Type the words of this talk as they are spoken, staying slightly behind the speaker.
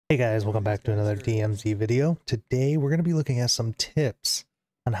Hey guys, welcome back to another DMZ video. Today we're going to be looking at some tips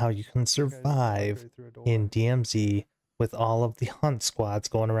on how you can survive in DMZ with all of the hunt squads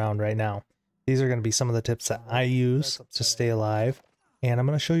going around right now. These are going to be some of the tips that I use to stay alive, and I'm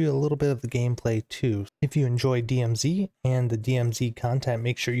going to show you a little bit of the gameplay too. If you enjoy DMZ and the DMZ content,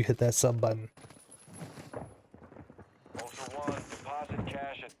 make sure you hit that sub button.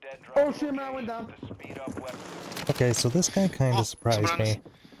 Oh shit, man, I went down. Okay, so this guy kind of surprised me,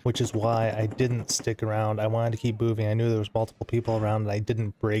 which is why I didn't stick around. I wanted to keep moving. I knew there was multiple people around and I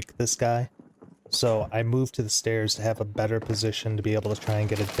didn't break this guy. So I moved to the stairs to have a better position to be able to try and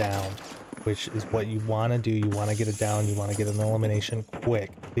get it down, which is what you want to do. You want to get it down. You want to get an elimination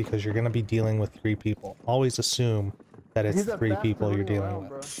quick because you're going to be dealing with 3 people. Always assume that it's 3 people you're dealing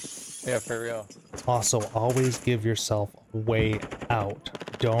with. Yeah, for real. Also, always give yourself a way out.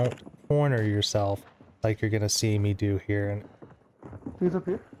 Don't corner yourself like you're gonna see me do here. And he's up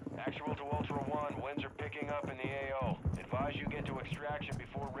here. Actual to Ultra One, winds are picking up in the AO. Advise you get to extraction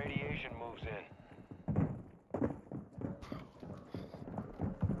before radiation moves in.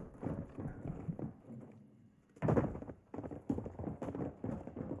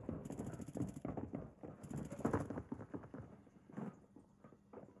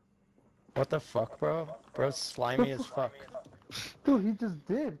 What the fuck, bro? Bro's slimy as fuck. Dude, he just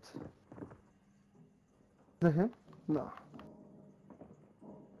dipped. Is that him? No.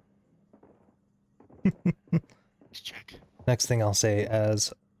 Check. next thing I'll say,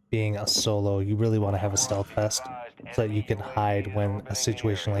 as being a solo, you really want to have a stealth vest so that you can hide when a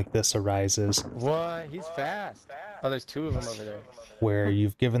situation like this arises. What? He's fast. Oh, there's 2 of them over there. Where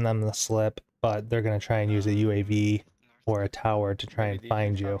you've given them the slip, but they're gonna try and use a UAV or a tower to try and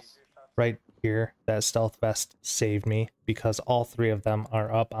find you. Right here, that stealth vest saved me because all 3 of them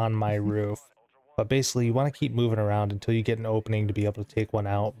are up on my roof. But basically, you want to keep moving around until you get an opening to be able to take one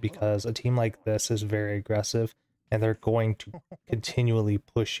out, because a team like this is very aggressive and they're going to continually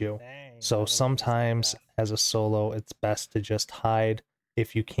push you. So sometimes as a solo, it's best to just hide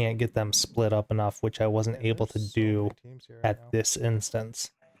if you can't get them split up enough, which I wasn't able to do at this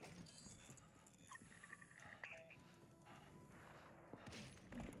instance.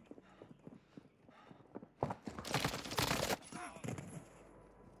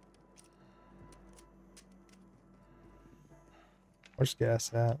 Where's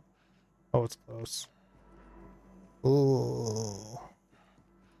gas at? Oh, it's close. Ooh.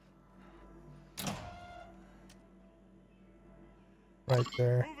 Right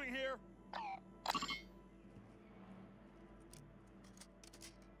there.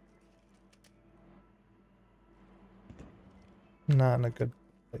 Not in a good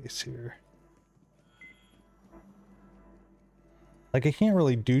place here. Like, I can't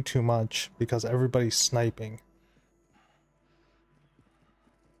really do too much because everybody's sniping.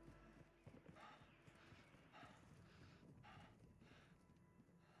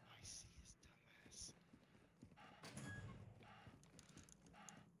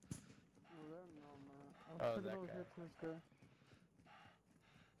 Oh, that guy.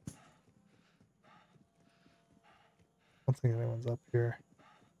 I don't think anyone's up here.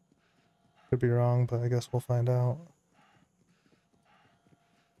 Could be wrong, but I guess we'll find out.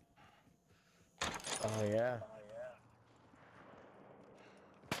 Oh, yeah.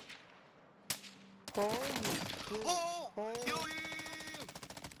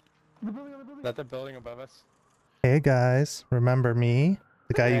 Is that the building above us? Hey guys, remember me?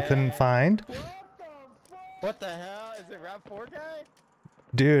 The guy you couldn't find? What the hell? Is it RAV4 guy?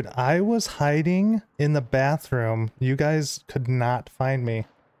 Dude, I was hiding in the bathroom. You guys could not find me.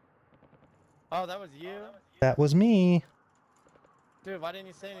 Oh, that was you? That was me. Dude, why didn't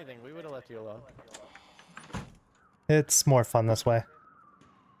you say anything? We would have left you alone. It's more fun this way.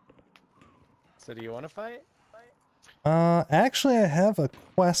 So do you want to fight? Actually I have a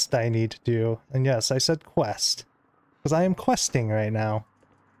quest I need to do. And yes, I said quest. Because I am questing right now.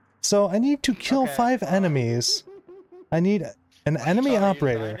 So I need to kill 5 enemies. I need an enemy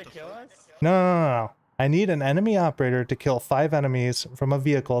operator. No. I need an enemy operator to kill 5 enemies from a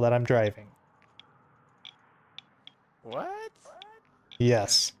vehicle that I'm driving. What?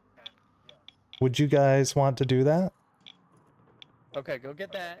 Yes. Would you guys want to do that? Okay, go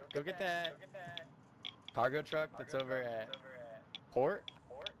get that. Go get that cargo truck that's over at port.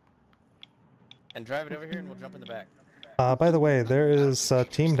 And drive it over here and we'll jump in the back. By the way, there is a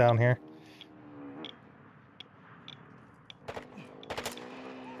team down here.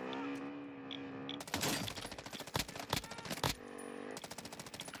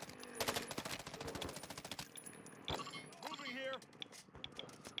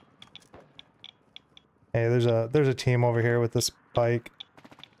 Hey, there's a team over here with this bike.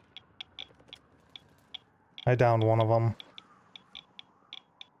 I downed one of them.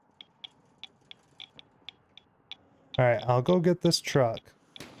 Alright, I'll go get this truck.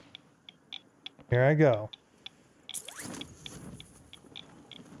 Here I go.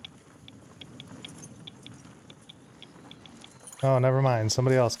 Oh, never mind.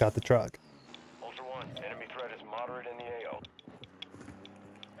 Somebody else got the truck. Ultra One, enemy threat is moderate in the AO.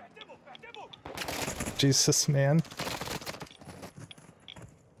 Jesus, man.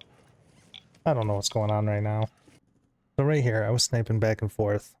 I don't know what's going on right now. So right here, I was sniping back and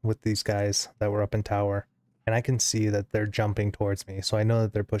forth with these guys that were up in tower. And I can see that they're jumping towards me, so I know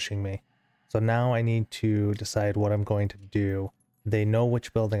that they're pushing me. So now I need to decide what I'm going to do. They know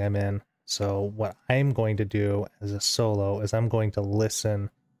which building I'm in, so what I'm going to do as a solo is I'm going to listen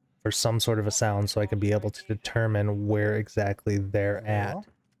for some sort of a sound so I can be able to determine where exactly they're at,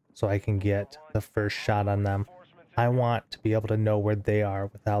 so I can get the first shot on them. I want to be able to know where they are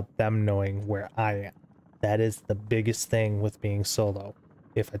without them knowing where I am. That is the biggest thing with being solo.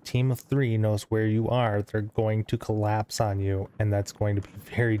 If a team of 3 knows where you are, they're going to collapse on you, and that's going to be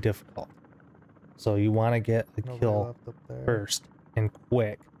very difficult. So you want to get a kill first and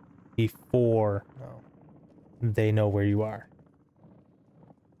quick before they know where you are.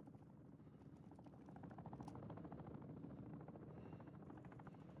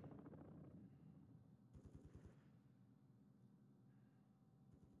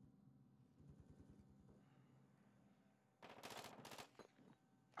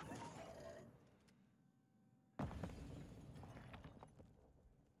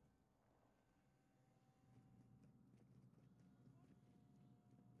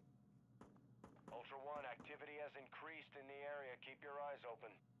 Ultra One, activity has increased in the area. Keep your eyes open.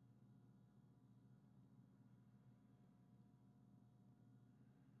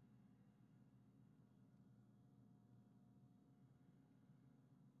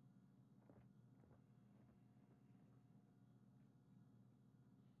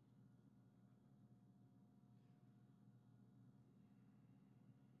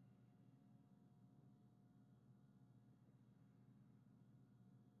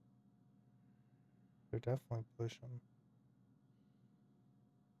 They're definitely pushing.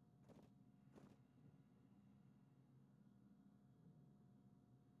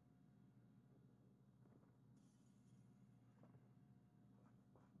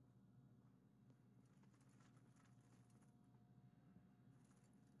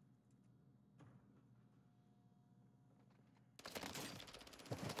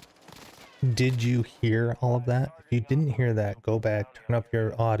 Did you hear all of that? If you didn't hear that, go back, turn up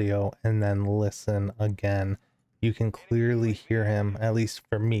your audio, and then listen again. You can clearly hear him, at least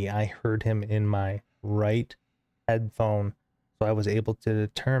for me. I heard him in my right headphone, so I was able to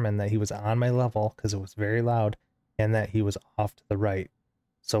determine that he was on my level because it was very loud, and that he was off to the right.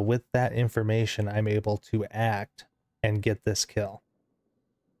 So with that information, I'm able to act and get this kill.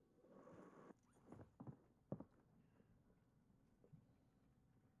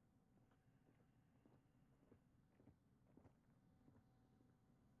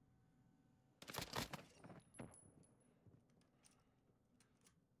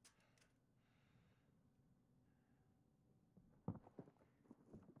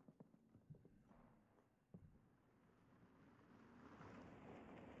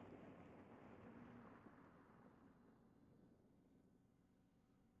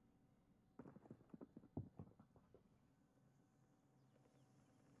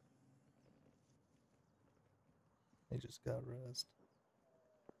 They just got rezzed.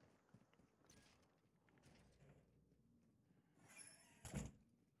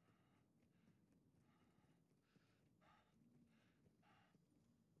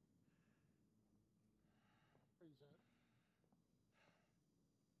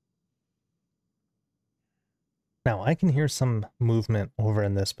 Now I can hear some movement over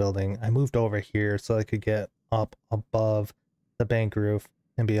in this building. I moved over here so I could get up above the bank roof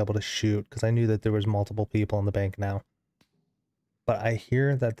and be able to shoot because I knew that there was multiple people in the bank now. But I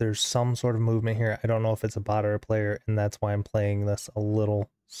hear that there's some sort of movement here. I don't know if it's a bot or a player, and that's why I'm playing this a little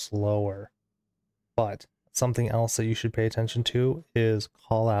slower. But something else that you should pay attention to is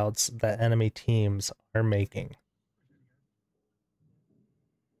callouts that enemy teams are making.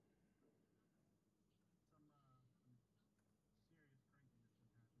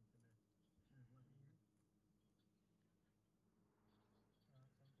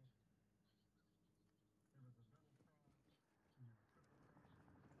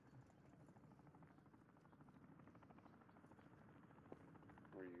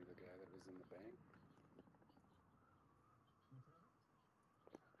 Were you the guy that was in the bank?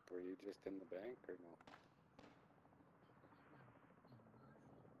 Were you just in the bank or no?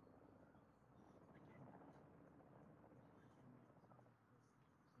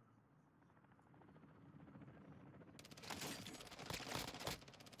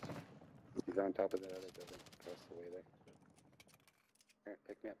 He's on top of that other building across the way there. Alright,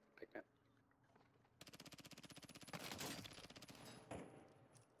 pick me up, pick me up.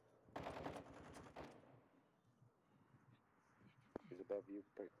 He's above you,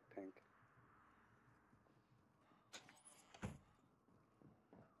 tank.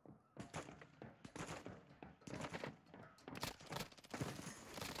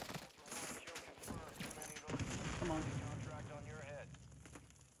 Come on, Contract on your head.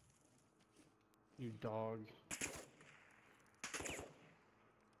 you dog.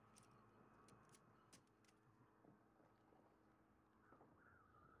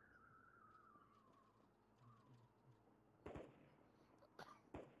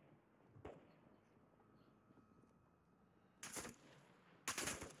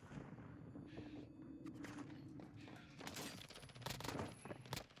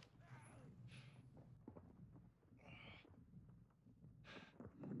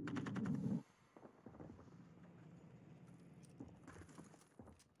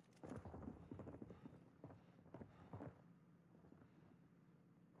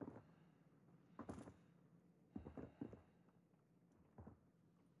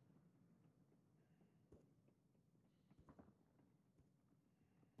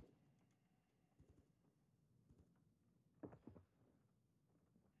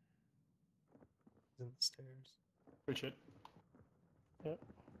 In the stairs. Good shit. Yep.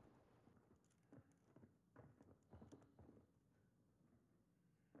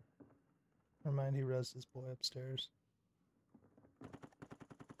 Never mind, he res his boy upstairs.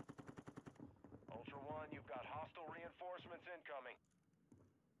 Ultra One, you've got hostile reinforcements incoming.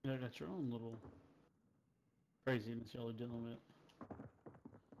 You got your own little craziness y'all are dealing with.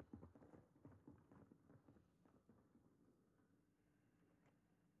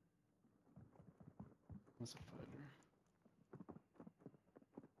 That's a fighter.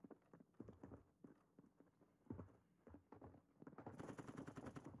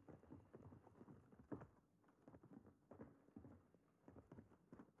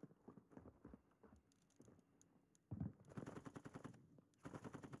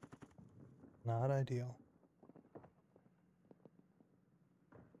 Not ideal.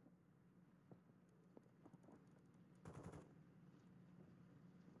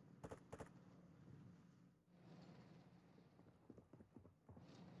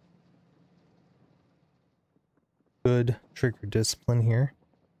 Good trigger discipline here,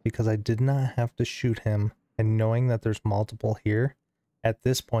 because I did not have to shoot him, and knowing that there's multiple here, at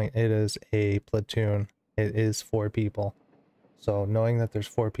this point it is a platoon. It is 4 people. So knowing that there's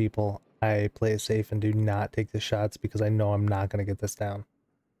 4 people, I play it safe and do not take the shots because I know I'm not going to get this down.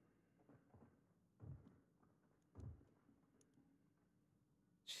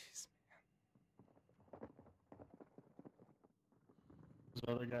 Jeez, Does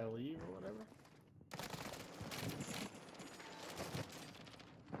the other guy leave or whatever?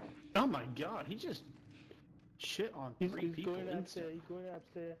 Oh my god, he just shit on 3 people. Going upstairs. He's going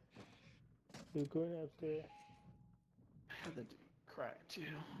upstairs. He's going upstairs. I had the dude crack too.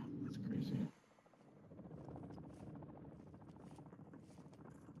 That's crazy.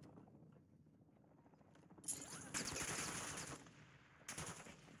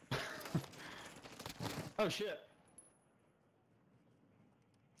 Oh shit.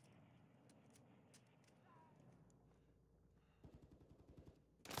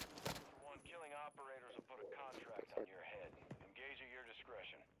 One, killing operators will put a contract on your head. Engage at your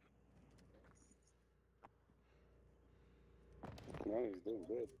discretion. No, he's doing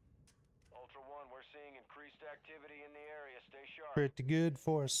good. Ultra One, we're seeing increased activity in the area. Stay sharp. pretty good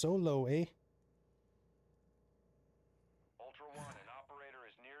for a solo, eh? Ultra One, an operator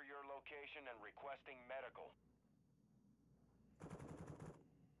is near your location and requesting medical.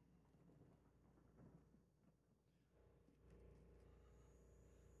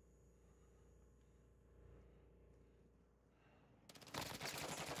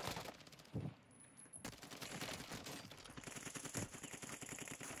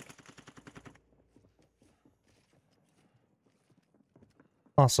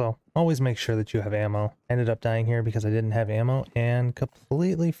 Also, always make sure that you have ammo. I ended up dying here because I didn't have ammo and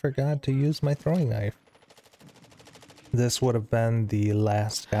completely forgot to use my throwing knife. This would have been the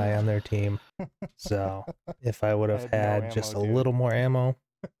last guy on their team. So, if I would have had just a little more ammo,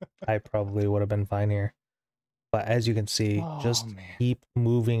 I probably would have been fine here. But as you can see, just keep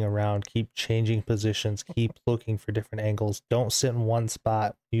moving around, keep changing positions, keep looking for different angles. Don't sit in one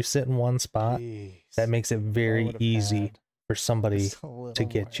spot. You sit in one spot, that makes it very easy for somebody to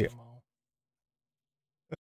get you.